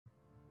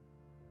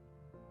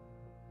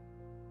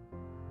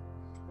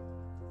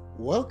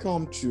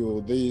Welcome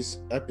to this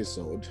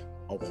episode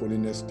of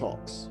Holiness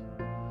Talks.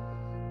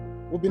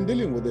 We've been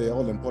dealing with the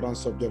all-important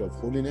subject of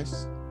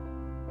holiness,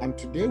 and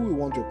today we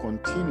want to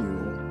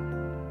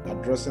continue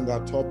addressing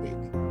that topic.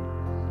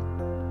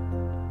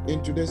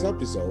 In today's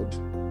episode,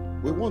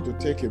 we want to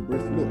take a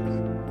brief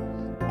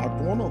look at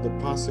one of the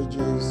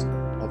passages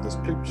of the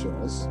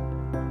scriptures,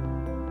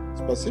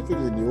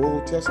 specifically in the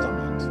Old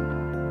Testament,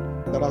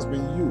 that has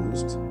been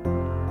used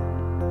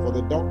for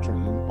the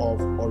doctrine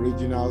of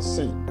original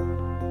sin.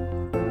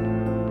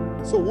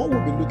 So what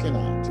we'll be looking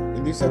at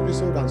in this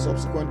episode and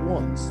subsequent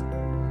ones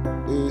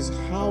is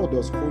how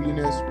does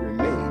holiness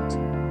relate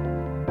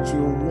to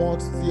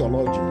what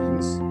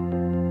theologians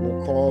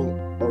will call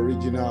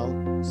original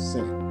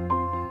sin.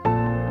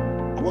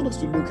 I want us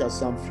to look at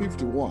Psalm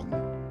 51,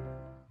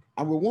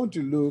 and we want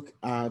to look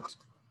at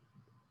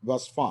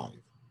verse 5.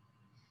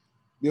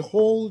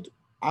 Behold,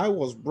 I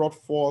was brought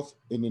forth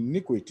in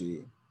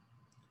iniquity,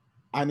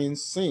 and in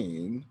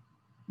sin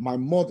my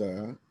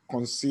mother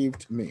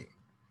conceived me.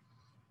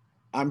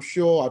 I'm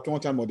sure at one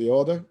time or the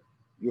other,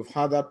 you've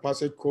had that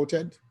passage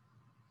quoted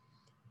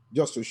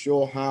just to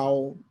show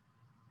how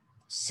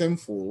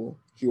sinful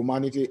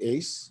humanity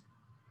is.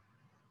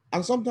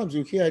 And sometimes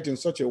you hear it in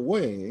such a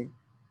way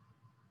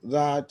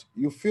that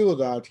you feel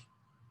that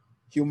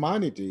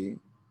humanity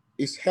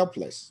is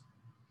helpless.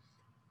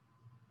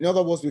 In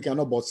other words, we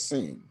cannot but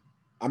sin.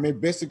 I mean,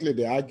 basically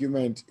the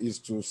argument is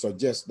to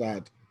suggest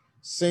that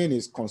sin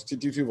is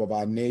constitutive of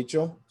our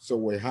nature. So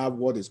we have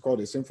what is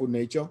called a sinful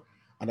nature,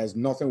 and there's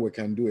nothing we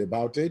can do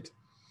about it.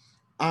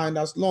 And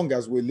as long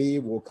as we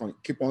live, we'll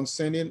keep on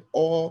sinning,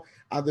 or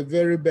at the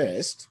very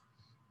best,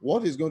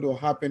 what is going to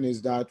happen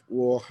is that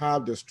we'll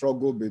have the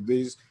struggle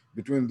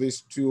between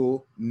these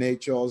two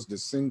natures,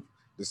 the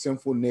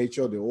sinful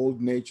nature, the old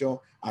nature,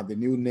 and the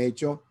new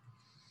nature.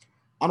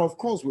 And of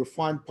course, we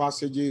find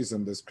passages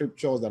in the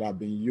scriptures that have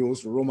been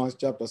used. Romans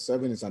chapter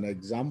 7 is an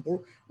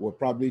example. We'll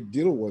probably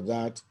deal with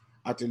that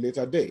at a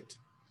later date.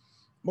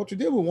 But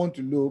today we want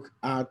to look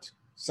at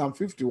Psalm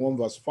 51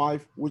 verse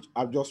 5, which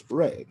I've just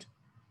read.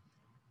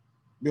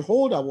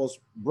 Behold, I was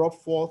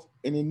brought forth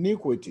in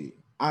iniquity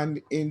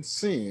and in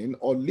sin,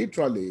 or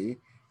literally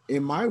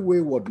in my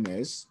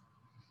waywardness.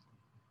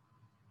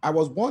 I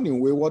was born in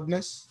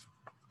waywardness,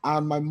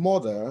 and my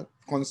mother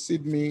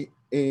conceived me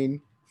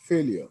in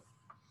failure.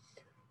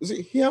 You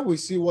see, here we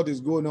see what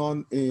is going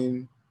on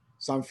in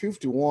Psalm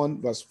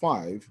 51 verse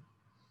 5,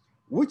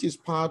 which is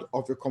part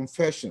of a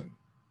confession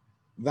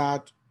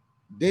that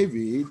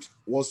David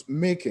was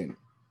making.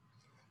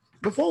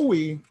 Before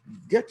we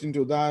get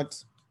into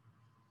that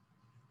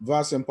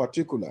verse in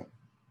particular,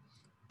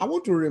 I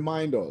want to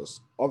remind us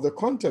of the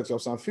context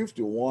of Psalm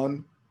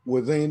 51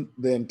 within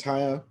the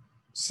entire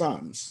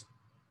Psalms.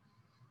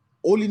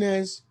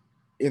 Holiness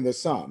in the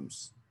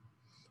Psalms.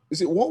 You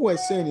see, what we're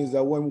saying is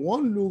that when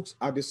one looks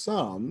at the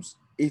Psalms,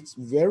 it's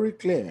very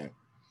clear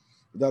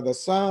that the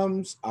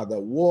Psalms are the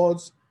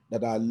words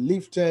that are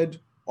lifted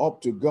up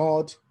to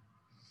God.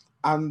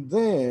 And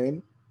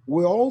then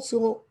we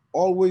also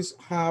always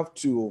have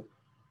to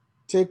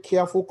take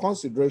careful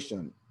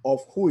consideration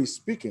of who is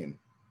speaking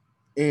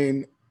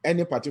in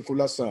any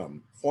particular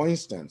psalm. For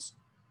instance,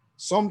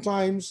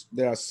 sometimes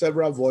there are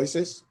several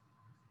voices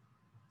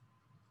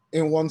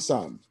in one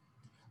psalm,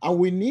 and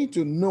we need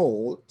to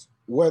note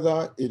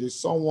whether it is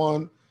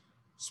someone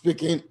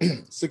speaking,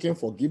 seeking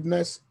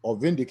forgiveness or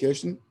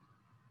vindication,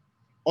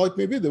 or it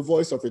may be the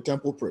voice of a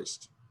temple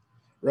priest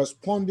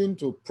responding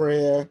to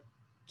prayer,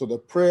 to the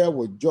prayer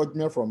with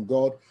judgment from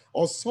God,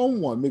 or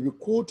someone may be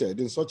quoted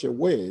in such a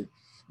way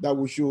that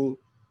we should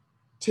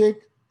take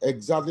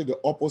exactly the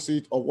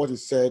opposite of what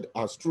is said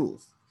as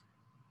truth.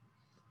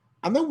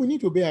 And then we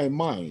need to bear in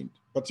mind,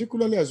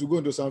 particularly as we go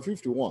into Psalm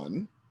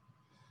 51,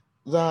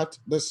 that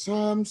the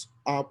Psalms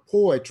are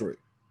poetry.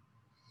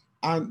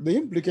 And the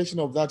implication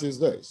of that is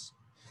this.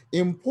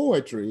 In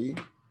poetry,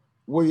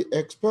 we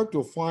expect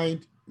to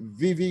find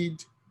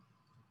vivid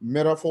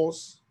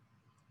metaphors,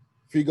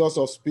 figures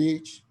of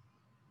speech,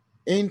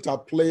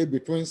 interplay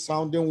between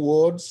sounding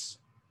words,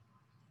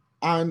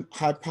 and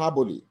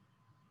hyperbole.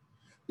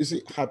 You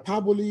see,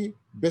 hyperbole,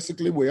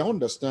 basically we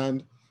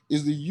understand,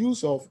 is the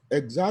use of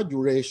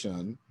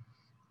exaggeration,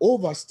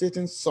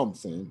 overstating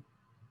something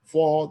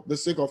for the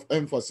sake of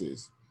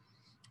emphasis.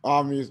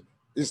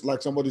 It's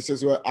like somebody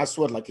says, well, I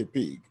sweat like a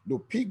pig.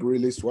 Do pig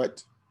really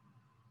sweat?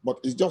 But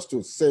it's just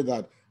to say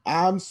that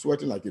I'm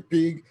sweating like a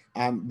pig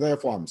and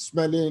therefore I'm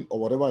smelling or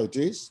whatever it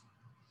is.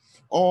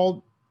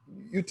 Or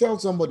you tell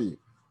somebody,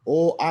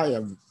 oh, I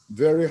am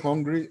very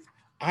hungry.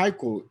 I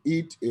could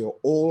eat a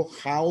whole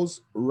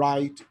house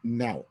right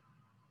now.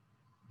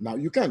 Now,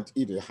 you can't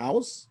eat a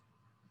house.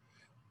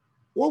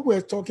 What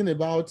we're talking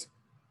about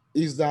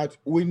is that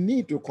we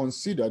need to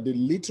consider the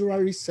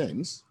literary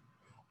sense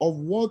of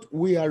what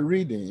we are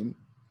reading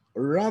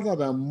rather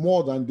than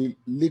more than the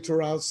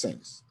literal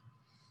sense.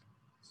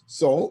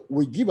 So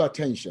we give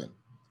attention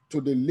to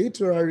the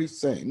literary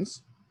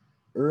sense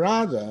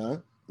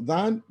rather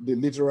than the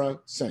literal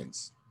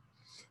sense.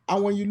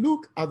 And when you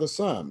look at the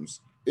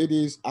Psalms, it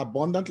is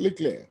abundantly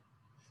clear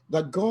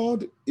that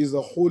God is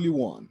the Holy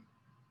One.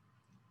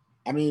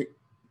 I mean,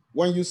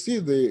 when you see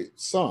the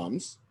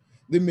Psalms,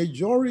 the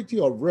majority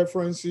of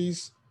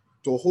references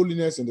to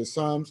holiness in the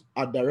Psalms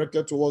are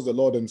directed towards the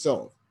Lord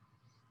himself.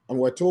 And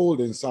we're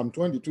told in Psalm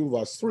 22,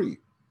 verse 3,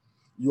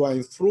 you are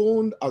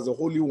enthroned as the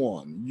Holy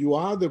One. You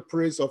are the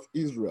praise of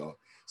Israel.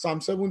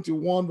 Psalm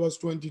 71, verse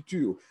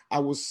 22, I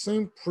will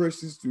sing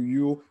praises to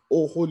you,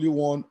 O Holy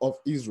One of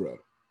Israel.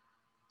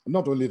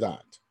 Not only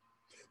that,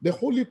 the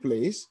holy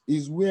place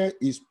is where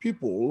his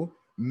people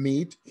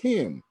meet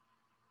him.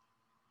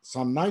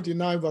 Psalm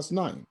 99, verse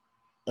 9,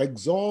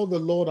 exalt the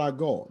Lord our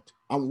God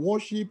and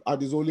worship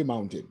at his holy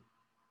mountain.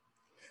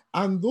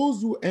 And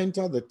those who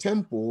enter the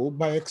temple,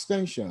 by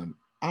extension,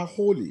 are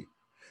holy.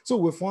 So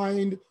we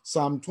find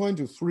Psalm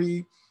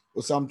 23,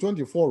 or Psalm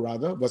 24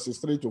 rather, verses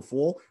 3 to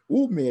 4,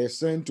 who may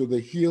ascend to the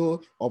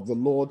hill of the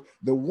Lord,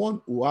 the one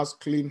who has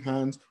clean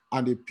hands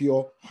and a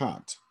pure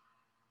heart.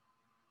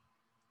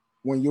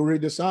 When you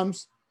read the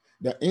Psalms,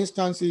 there are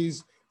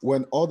instances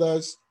when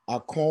others are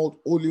called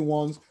holy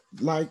ones,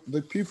 like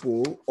the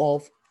people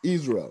of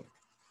Israel.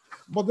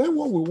 But then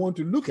what we want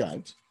to look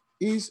at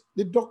is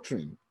the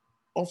doctrine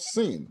of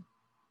sin.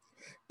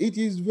 It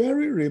is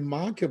very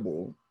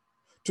remarkable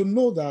to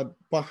know that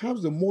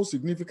perhaps the most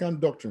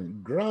significant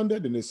doctrine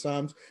grounded in the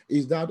Psalms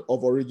is that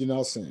of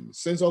original sin.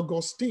 St.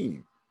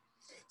 Augustine,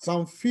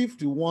 Psalm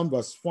 51,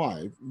 verse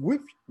 5,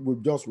 which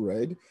we've just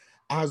read,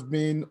 has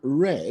been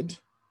read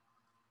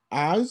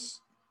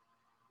as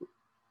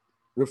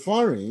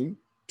referring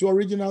to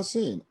original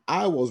sin.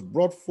 I was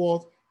brought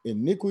forth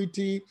in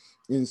iniquity,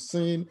 in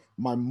sin,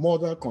 my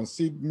mother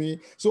conceived me.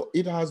 So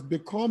it has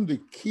become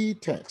the key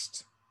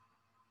text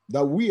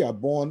that we are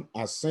born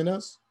as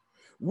sinners,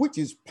 which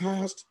is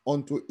passed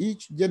on to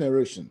each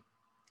generation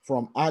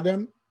from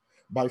Adam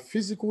by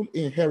physical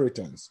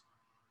inheritance.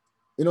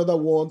 In other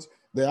words,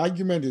 the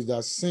argument is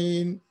that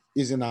sin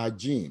is in our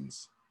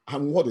genes.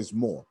 And what is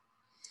more,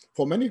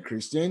 for many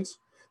Christians,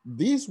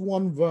 this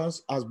one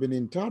verse has been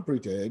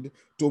interpreted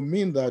to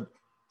mean that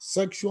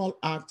sexual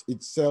act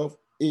itself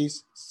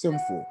is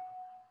sinful.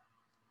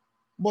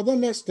 But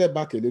then let's step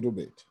back a little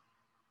bit.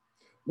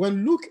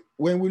 When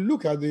we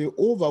look at the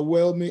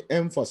overwhelming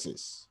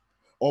emphasis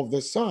of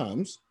the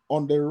Psalms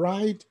on the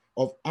right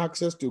of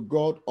access to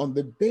God on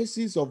the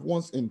basis of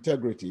one's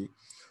integrity,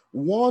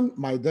 one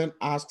might then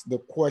ask the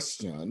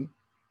question,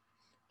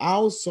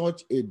 how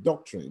such a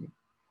doctrine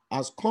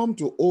has come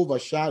to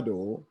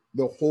overshadow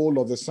the whole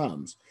of the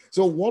Psalms.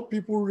 So what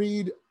people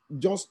read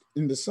just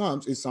in the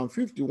Psalms is Psalm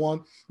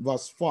 51,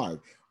 verse 5.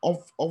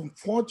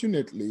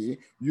 Unfortunately,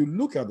 you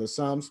look at the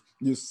Psalms,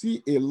 you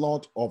see a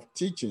lot of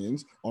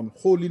teachings on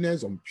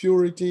holiness, on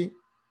purity.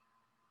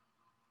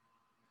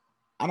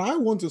 And I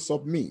want to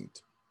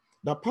submit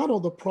that part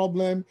of the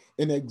problem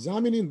in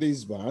examining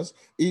this verse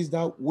is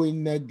that we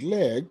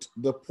neglect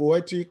the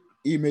poetic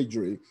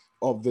imagery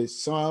of the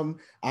psalm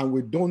and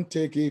we don't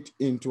take it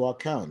into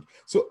account.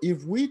 So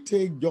if we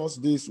take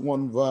just this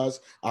one verse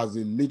as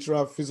the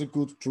literal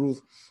physical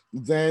truth,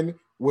 then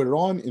we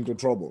run into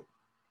trouble.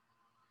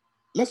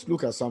 Let's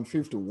look at Psalm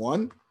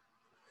 51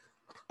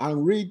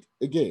 and read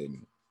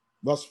again,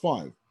 verse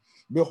 5.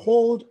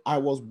 Behold, I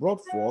was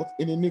brought forth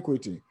in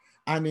iniquity,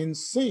 and in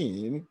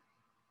sin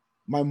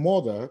my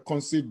mother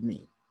conceived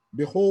me.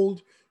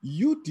 Behold,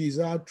 you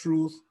desire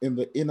truth in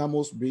the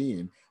innermost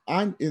being,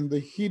 and in the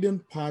hidden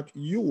part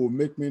you will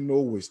make me know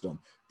wisdom.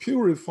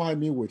 Purify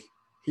me with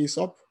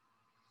hyssop,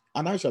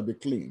 and I shall be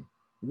clean.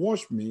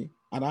 Wash me,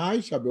 and I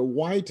shall be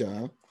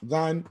whiter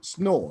than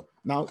snow.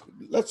 Now,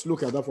 let's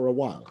look at that for a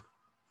while.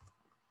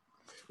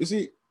 You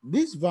see,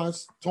 this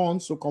verse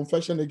turns to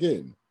confession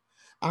again,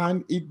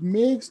 and it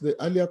makes the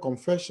earlier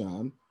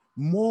confession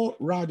more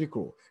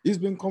radical. He's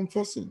been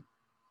confessing.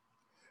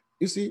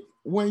 You see,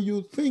 when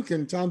you think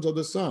in terms of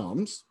the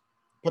Psalms,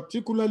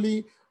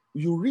 particularly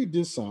you read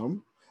this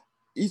Psalm,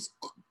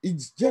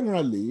 it's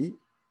generally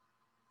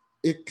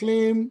a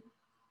claim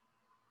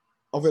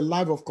of a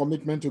life of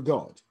commitment to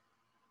God.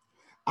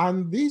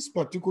 And this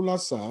particular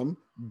Psalm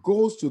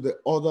goes to the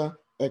other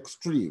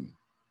extreme.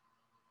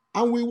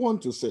 And we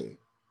want to say,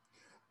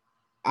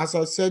 as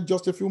I said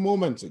just a few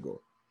moments ago,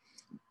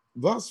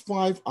 verse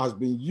 5 has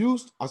been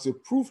used as a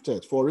proof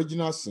text for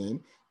original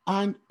sin,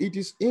 and it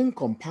is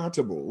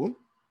incompatible,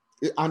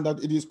 and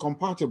that it is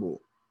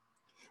compatible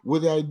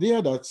with the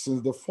idea that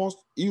since the first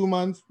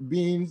human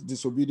beings'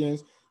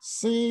 disobedience,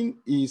 sin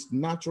is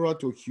natural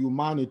to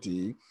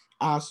humanity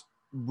as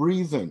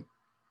breathing.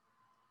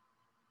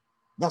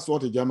 That's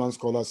what a German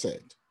scholar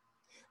said.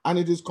 And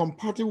it is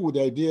compatible with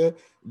the idea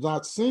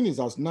that sin is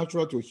as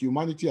natural to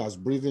humanity as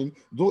breathing,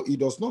 though it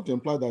does not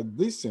imply that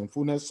this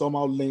sinfulness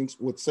somehow links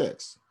with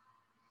sex.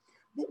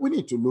 But we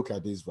need to look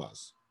at this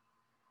verse.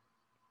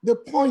 The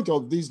point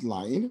of this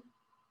line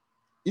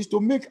is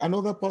to make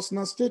another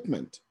personal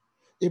statement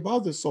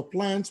about the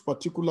suppliant's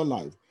particular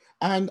life.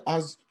 And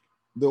as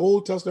the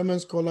Old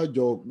Testament scholar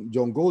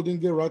John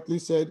Goldingay rightly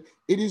said,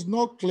 it is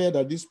not clear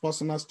that this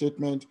personal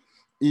statement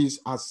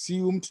is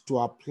assumed to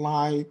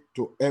apply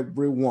to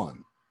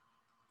everyone.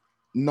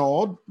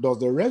 Nor does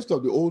the rest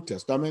of the Old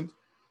Testament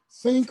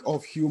think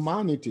of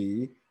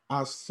humanity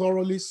as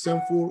thoroughly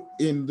sinful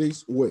in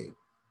this way.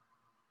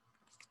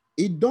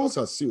 It does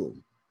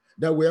assume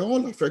that we're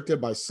all affected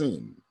by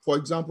sin. For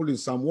example, in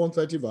Psalm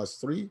 130 verse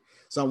 3,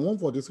 Psalm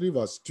 143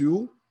 verse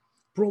 2,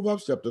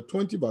 Proverbs chapter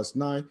 20 verse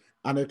 9,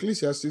 and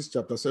Ecclesiastes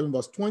chapter 7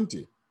 verse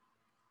 20.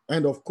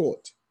 End of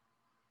quote.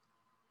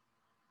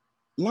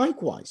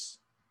 Likewise,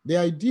 the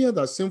idea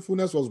that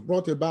sinfulness was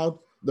brought about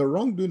the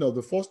wrongdoing of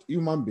the first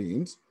human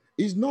beings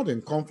is not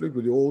in conflict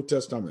with the Old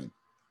Testament,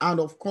 and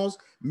of course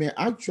may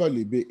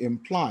actually be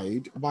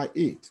implied by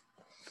it.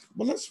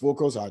 But let's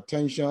focus our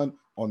attention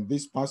on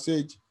this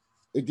passage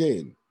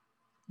again.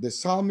 The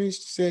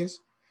psalmist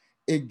says,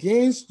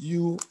 "Against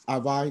you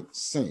have I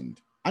sinned,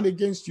 and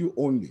against you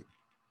only."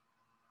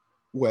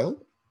 Well,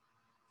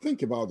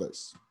 think about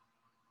this.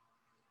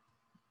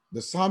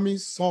 The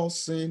psalmist saw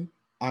sin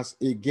as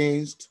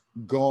against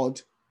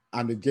God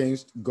and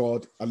against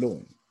God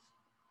alone.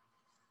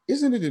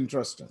 Isn't it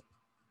interesting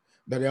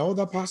that there are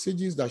other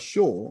passages that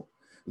show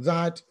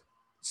that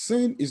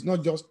sin is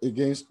not just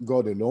against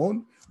God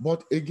alone,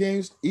 but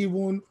against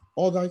even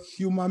other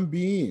human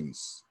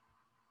beings,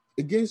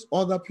 against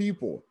other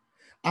people.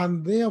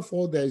 And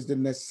therefore, there's the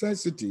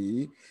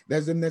necessity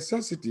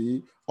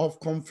of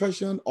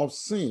confession of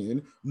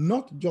sin,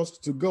 not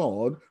just to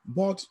God,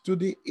 but to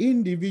the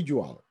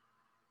individual.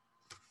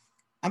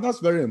 And that's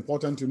very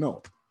important to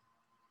know.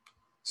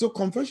 So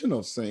confession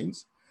of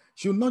sins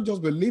should not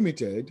just be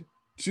limited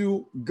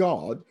to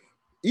God,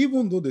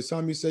 even though the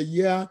psalmist said,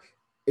 "Yeah,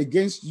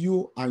 against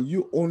you and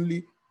you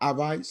only have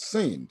I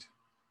sinned."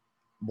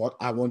 But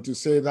I want to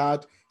say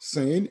that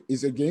sin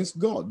is against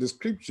God. The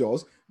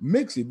scriptures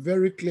makes it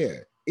very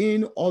clear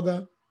in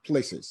other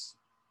places.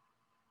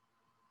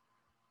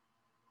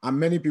 And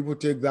many people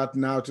take that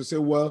now to say,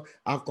 well,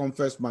 I've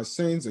confessed my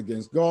sins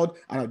against God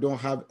and I don't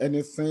have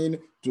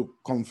anything to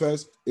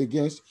confess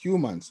against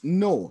humans.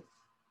 No.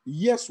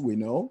 Yes, we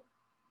know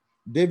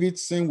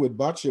David's sin with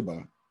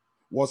Bathsheba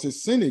was a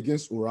sin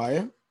against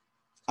Uriah,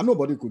 and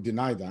nobody could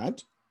deny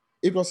that.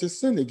 It was a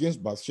sin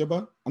against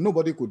Bathsheba, and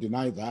nobody could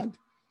deny that.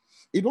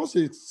 It was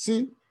a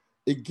sin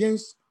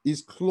against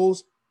his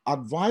close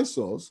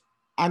advisors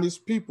and his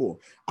people,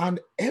 and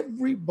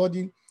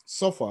everybody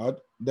suffered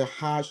the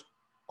harsh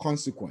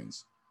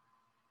consequence.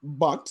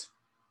 But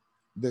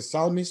the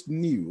psalmist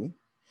knew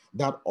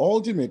that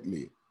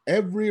ultimately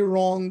every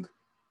wrong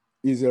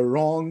is a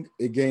wrong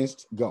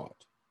against God,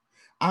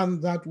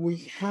 and that we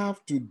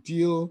have to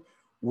deal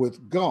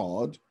with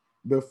God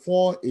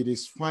before it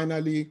is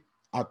finally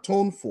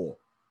atoned for,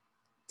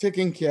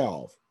 taken care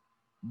of.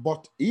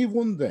 But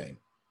even then,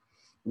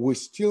 we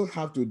still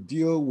have to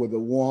deal with the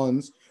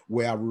ones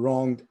we have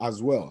wronged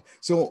as well.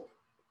 So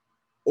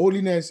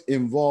holiness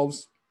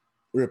involves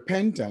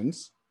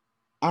repentance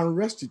and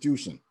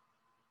restitution.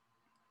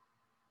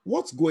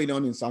 What's going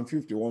on in Psalm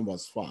 51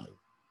 verse 5?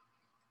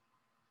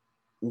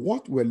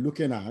 What we're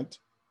looking at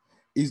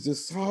is the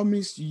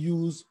psalmist's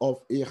use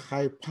of a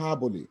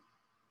hyperbole.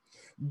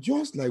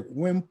 Just like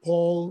when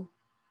Paul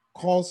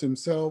calls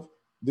himself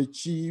the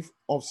chief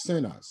of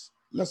sinners.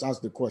 Let's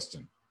ask the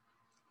question.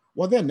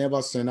 Were there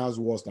never sinners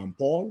worse than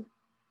Paul?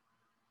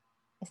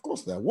 Of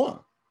course there were.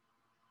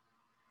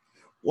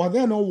 Were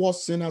there no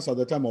worse sinners at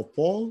the time of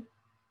Paul?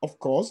 Of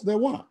course there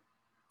were.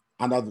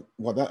 And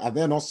are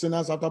there not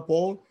sinners after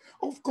Paul?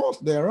 Of course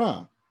there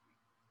are.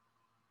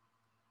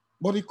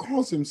 But he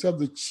calls himself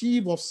the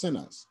chief of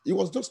sinners. He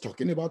was just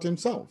talking about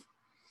himself.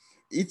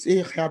 It's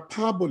a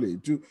hyperbole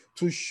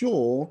to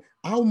show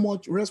how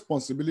much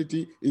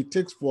responsibility it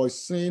takes for his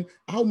sin,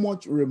 how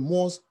much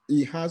remorse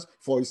he has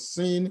for his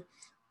sin.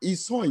 He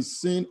saw his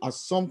sin as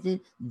something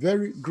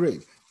very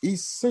great.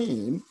 His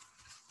sin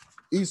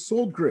is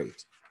so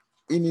great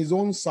in his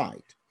own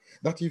sight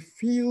that he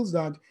feels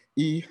that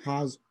he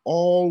has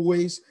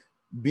always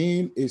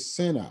been a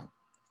sinner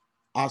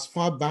as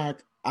far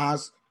back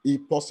as he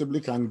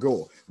possibly can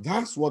go.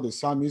 That's what the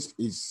psalmist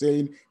is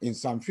saying in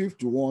Psalm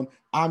 51.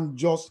 I'm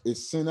just a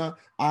sinner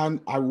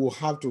and I will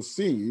have to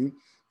see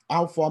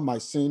how far my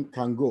sin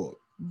can go.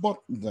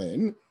 But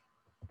then,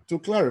 to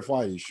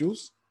clarify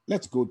issues,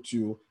 let's go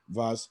to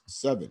verse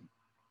 7.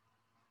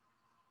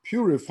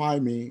 Purify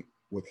me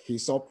with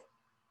hyssop,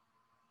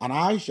 and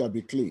I shall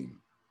be clean.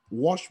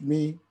 Wash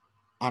me,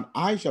 and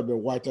I shall be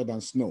whiter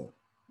than snow.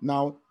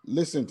 Now,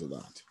 listen to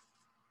that.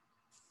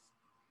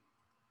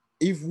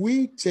 If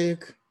we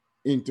take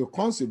into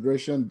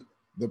consideration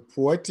the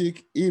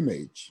poetic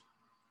image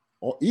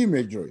or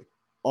imagery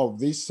of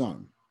this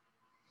psalm,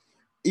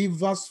 if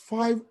verse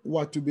 5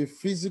 were to be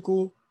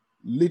physical,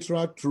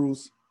 literal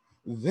truth,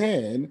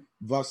 then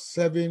verse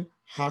 7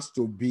 has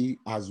to be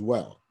as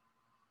well.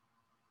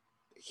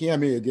 Hear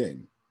me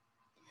again.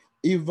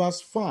 If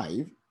verse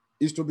 5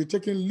 is to be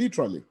taken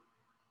literally,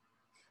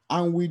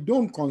 and we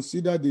don't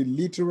consider the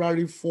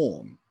literary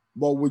form,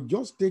 but we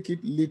just take it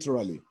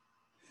literally,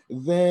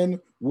 then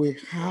we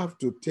have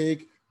to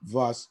take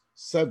verse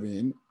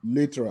 7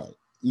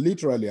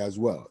 literally as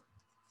well.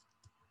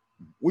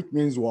 Which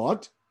means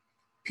what?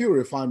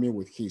 Purify me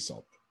with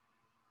hyssop,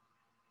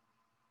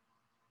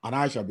 and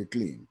I shall be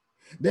clean.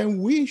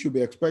 then we should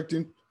be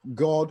expecting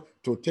God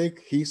to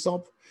take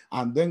hyssop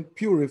and then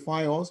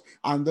purify us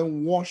and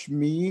then wash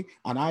me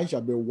and I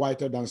shall be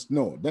whiter than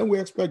snow. Then we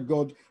expect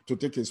God to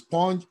take a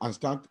sponge and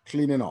start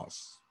cleaning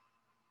us.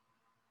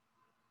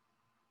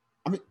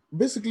 I mean,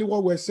 basically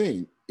what we're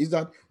saying is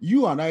that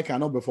you and I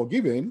cannot be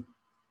forgiven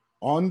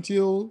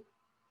until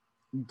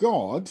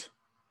God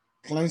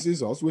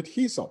cleanses us with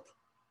hyssop.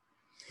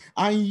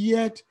 And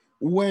yet,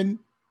 when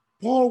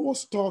Paul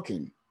was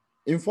talking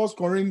in 1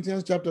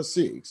 Corinthians chapter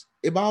 6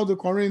 about the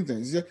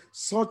Corinthians, he said,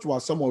 such were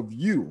some of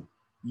you.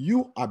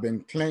 You have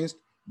been cleansed,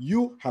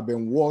 you have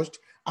been washed,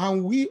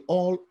 and we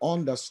all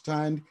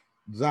understand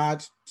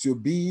that to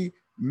be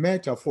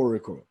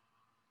metaphorical.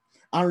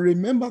 And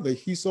remember, the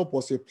hyssop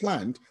was a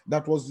plant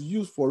that was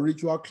used for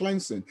ritual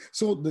cleansing.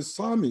 So the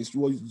psalmist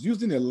was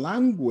using a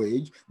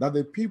language that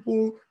the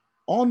people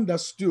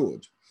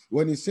understood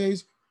when he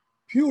says,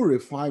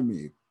 purify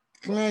me,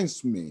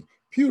 cleanse me,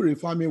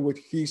 purify me with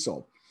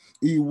hyssop.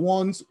 He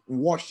wants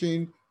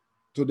washing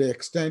to the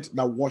extent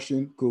that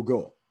washing could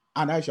go,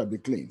 and I shall be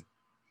clean.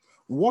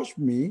 Wash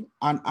me,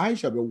 and I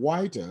shall be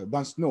whiter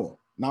than snow.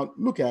 Now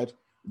look at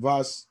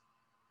verse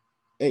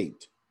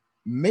 8.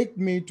 Make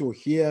me to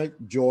hear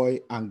joy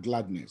and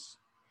gladness.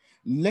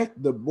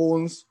 Let the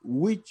bones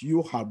which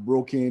you have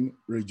broken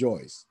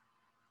rejoice.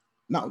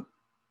 Now,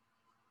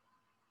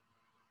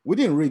 we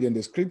didn't read in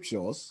the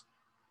scriptures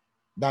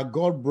that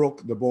God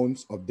broke the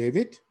bones of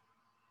David.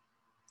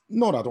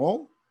 Not at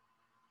all.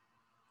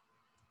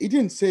 He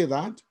didn't say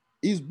that.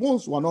 His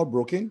bones were not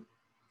broken.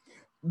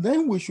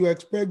 Then we should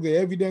expect the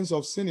evidence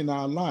of sin in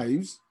our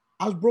lives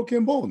as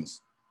broken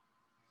bones.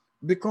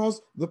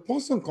 Because the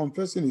person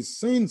confessing his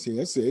sins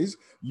here says,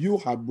 you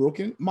have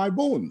broken my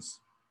bones.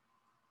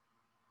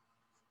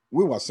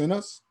 We were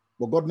sinners,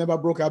 but God never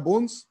broke our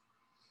bones.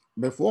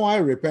 Before I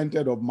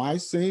repented of my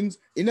sins,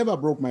 he never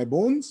broke my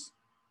bones.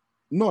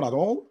 Not at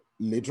all.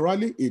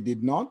 Literally, he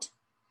did not.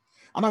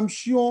 And I'm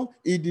sure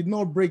he did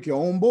not break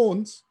your own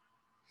bones.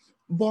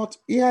 But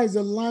here is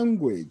a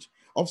language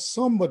of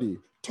somebody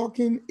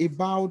talking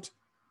about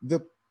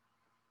the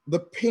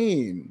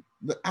pain,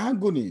 the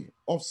agony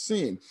of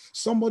sin,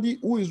 somebody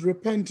who is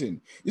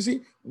repenting. You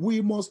see,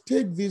 we must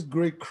take this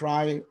great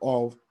cry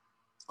of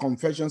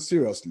confession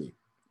seriously.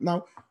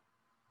 Now,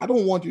 I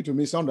don't want you to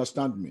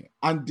misunderstand me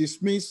and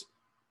dismiss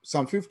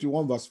Psalm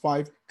 51 verse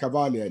 5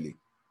 cavalierly.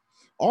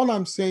 All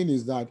I'm saying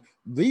is that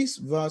this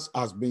verse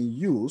has been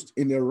used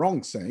in a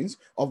wrong sense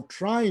of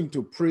trying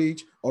to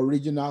preach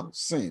original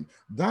sin.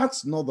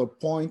 That's not the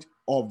point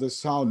of the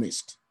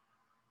psalmist.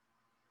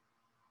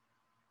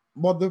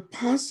 But the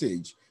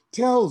passage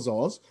tells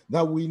us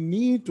that we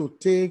need to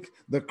take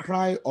the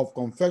cry of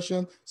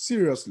confession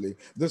seriously.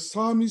 The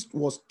psalmist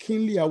was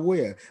keenly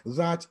aware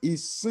that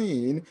his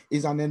sin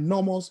is an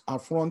enormous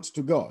affront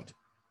to God.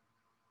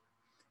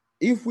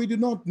 If we do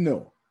not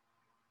know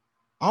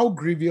how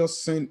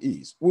grievous sin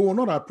is, we will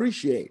not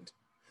appreciate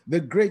the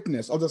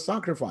greatness of the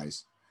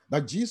sacrifice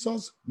that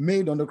Jesus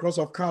made on the cross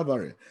of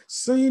Calvary.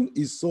 Sin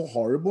is so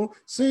horrible,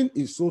 sin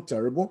is so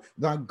terrible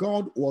that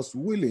God was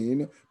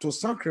willing to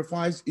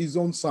sacrifice his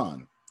own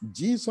son.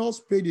 Jesus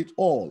paid it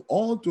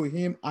all to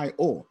him I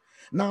owe.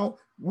 Now,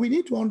 we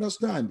need to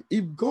understand,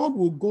 if God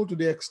will go to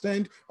the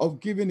extent of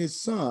giving his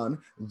son,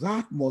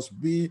 that must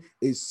be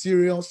a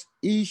serious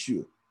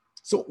issue.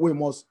 So we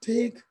must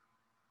take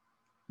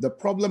the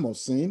problem of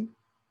sin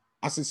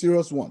as a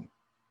serious one.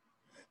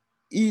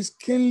 He is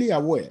keenly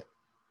aware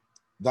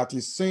that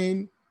his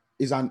sin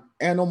is an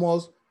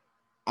enormous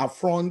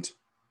affront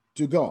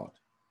to God.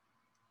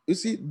 You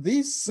see,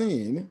 this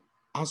sin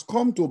has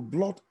come to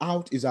blot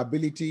out his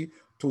ability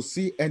to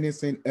see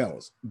anything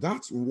else.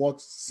 That's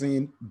what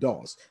sin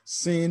does.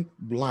 Sin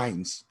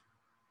blinds.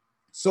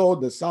 So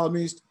the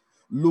psalmist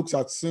looks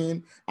at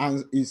sin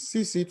and he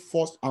sees it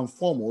first and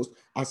foremost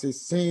as a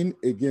sin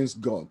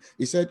against God.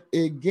 He said,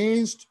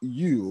 against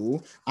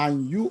you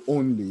and you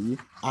only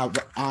have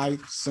I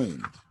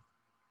sinned.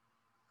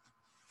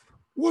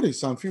 What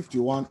is Psalm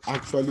 51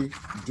 actually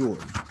doing?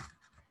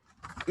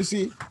 You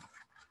see,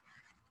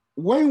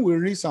 when we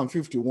read Psalm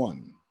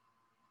 51,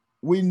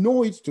 we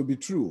know it to be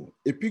true,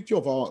 a picture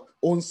of our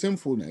own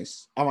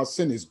sinfulness. Our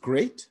sin is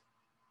great.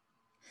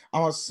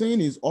 Our sin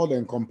is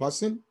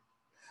all-encompassing.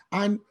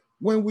 And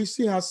when we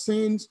see our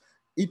sins,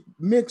 it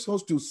makes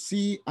us to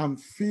see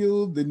and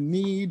feel the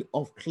need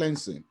of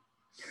cleansing.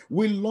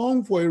 We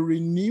long for a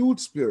renewed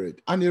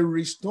spirit and a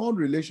restored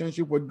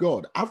relationship with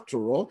God.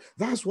 After all,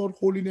 that's what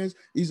holiness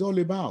is all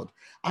about.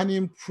 And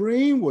in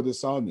praying with the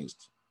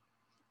psalmist,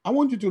 I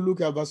want you to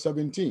look at verse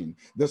 17.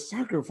 The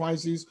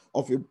sacrifices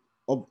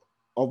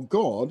of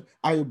God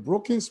are a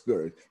broken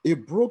spirit, a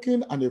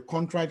broken and a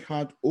contrite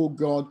heart, O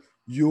God,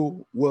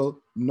 you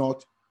will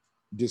not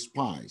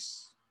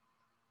despise.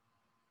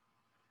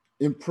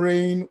 In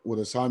praying with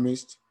the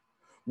psalmist,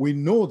 we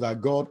know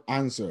that God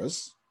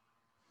answers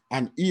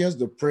and hears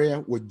the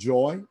prayer with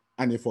joy,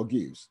 and he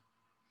forgives.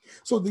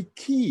 So the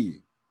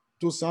key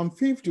to Psalm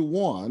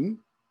 51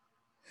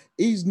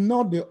 is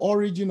not the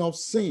origin of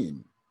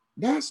sin.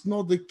 That's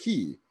not the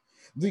key.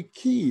 The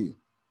key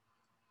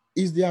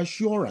is the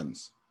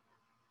assurance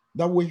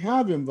that we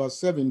have in verse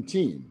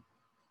 17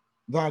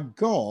 that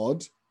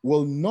God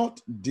will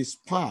not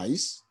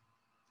despise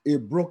a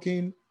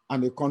broken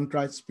and a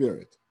contrite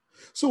spirit.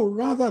 So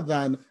rather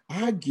than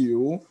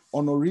argue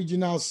on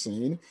original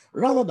sin,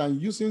 rather than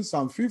using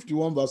Psalm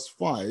 51 verse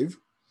 5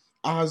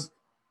 as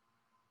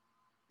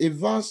a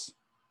verse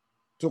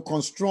to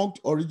construct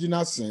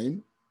original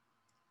sin,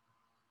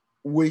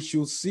 we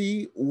should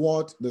see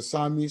what the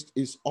psalmist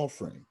is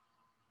offering.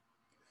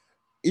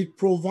 It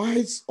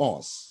provides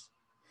us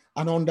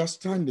an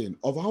understanding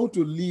of how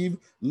to live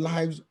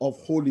lives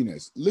of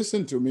holiness.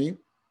 Listen to me.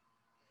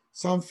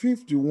 Psalm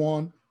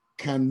 51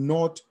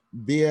 cannot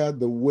bear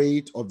the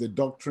weight of the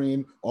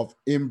doctrine of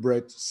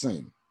inbred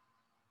sin.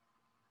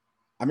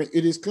 I mean,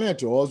 it is clear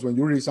to us when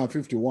you read Psalm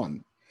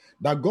 51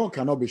 that God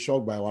cannot be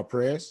shocked by our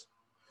prayers.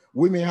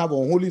 We may have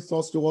unholy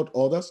thoughts toward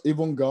others,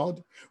 even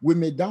God. We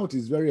may doubt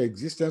his very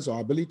existence or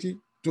ability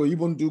to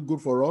even do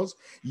good for us,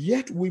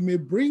 yet we may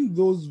bring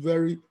those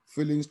very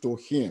feelings to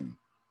him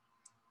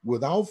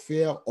without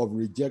fear of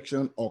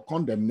rejection or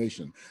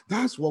condemnation.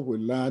 That's what we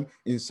learn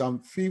in Psalm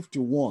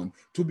 51,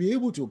 to be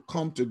able to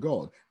come to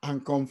God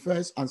and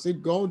confess and say,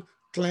 God,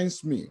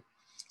 cleanse me.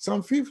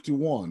 Psalm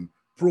 51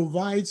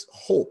 provides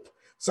hope.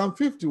 Psalm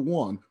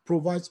 51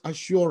 provides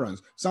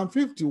assurance. Psalm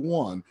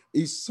 51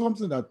 is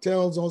something that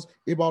tells us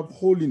about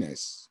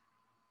holiness.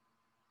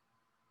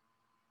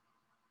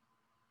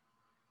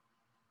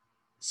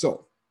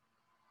 So,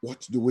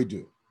 what do we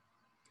do?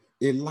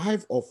 A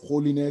life of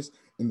holiness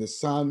in the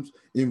Psalms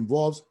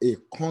involves a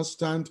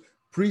constant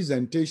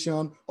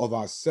presentation of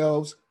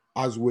ourselves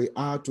as we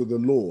are to the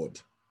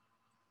Lord,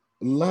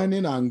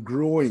 learning and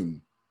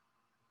growing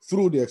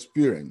through the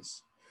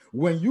experience.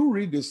 When you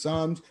read the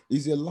Psalms,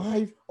 it's a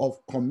life of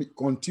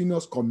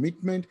continuous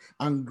commitment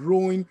and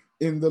growing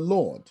in the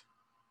Lord.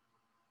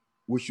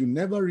 We should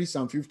never read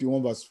Psalm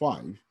 51 verse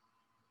 5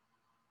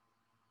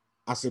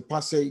 as a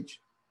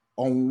passage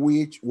on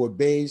which we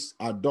base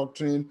our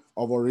doctrine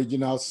of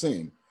original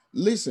sin.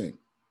 Listen,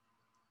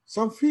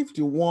 Psalm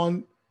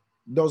 51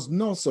 does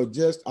not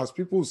suggest, as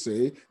people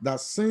say, that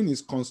sin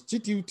is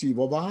constitutive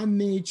of our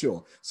nature.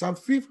 Psalm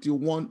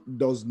 51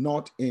 does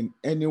not in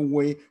any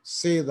way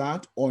say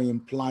that or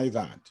imply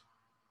that.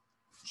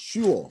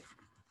 Sure,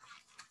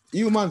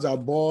 humans are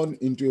born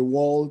into a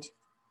world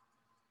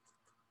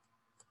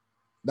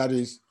that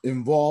is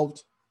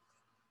involved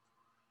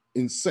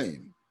in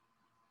sin,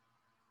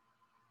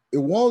 a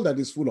world that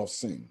is full of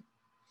sin.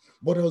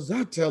 But does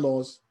that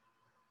tell us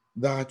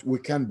that we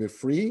can be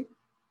free?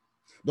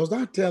 Does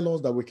that tell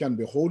us that we can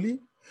be holy?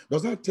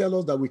 Does that tell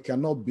us that we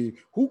cannot be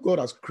who God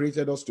has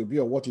created us to be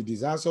or what he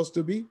desires us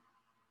to be?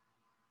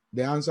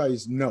 The answer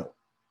is no.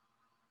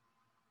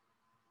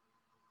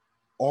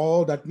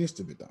 All that needs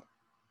to be done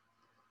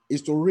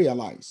is to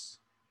realize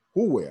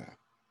who we are,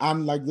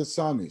 and like the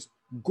psalmist,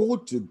 go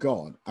to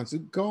God and say,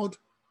 God,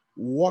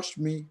 wash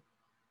me,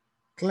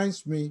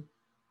 cleanse me,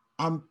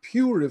 and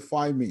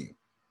purify me.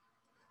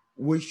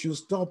 We should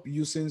stop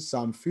using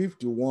Psalm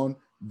 51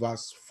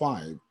 verse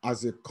 5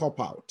 as a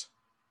cop-out.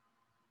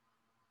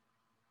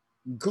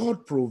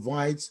 God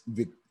provides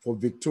for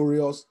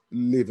victorious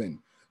living.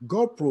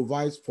 God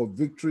provides for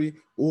victory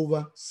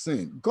over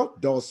sin.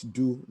 God does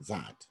do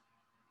that.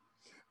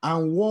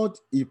 And what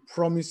he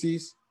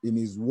promises in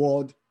his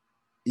word,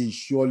 he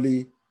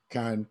surely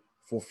can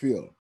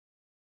fulfill.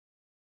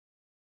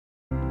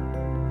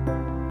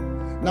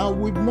 Now,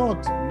 we've not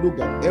looked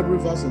at every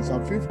verse in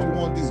Psalm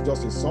 51. This is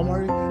just a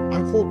summary. I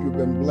hope you've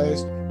been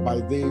blessed by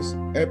this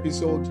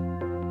episode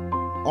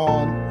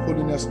on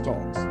Holiness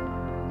Talks.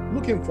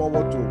 Looking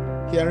forward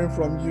to hearing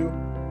from you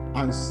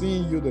and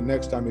seeing you the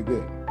next time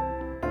again.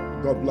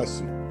 God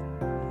bless you.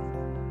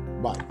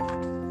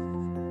 Bye.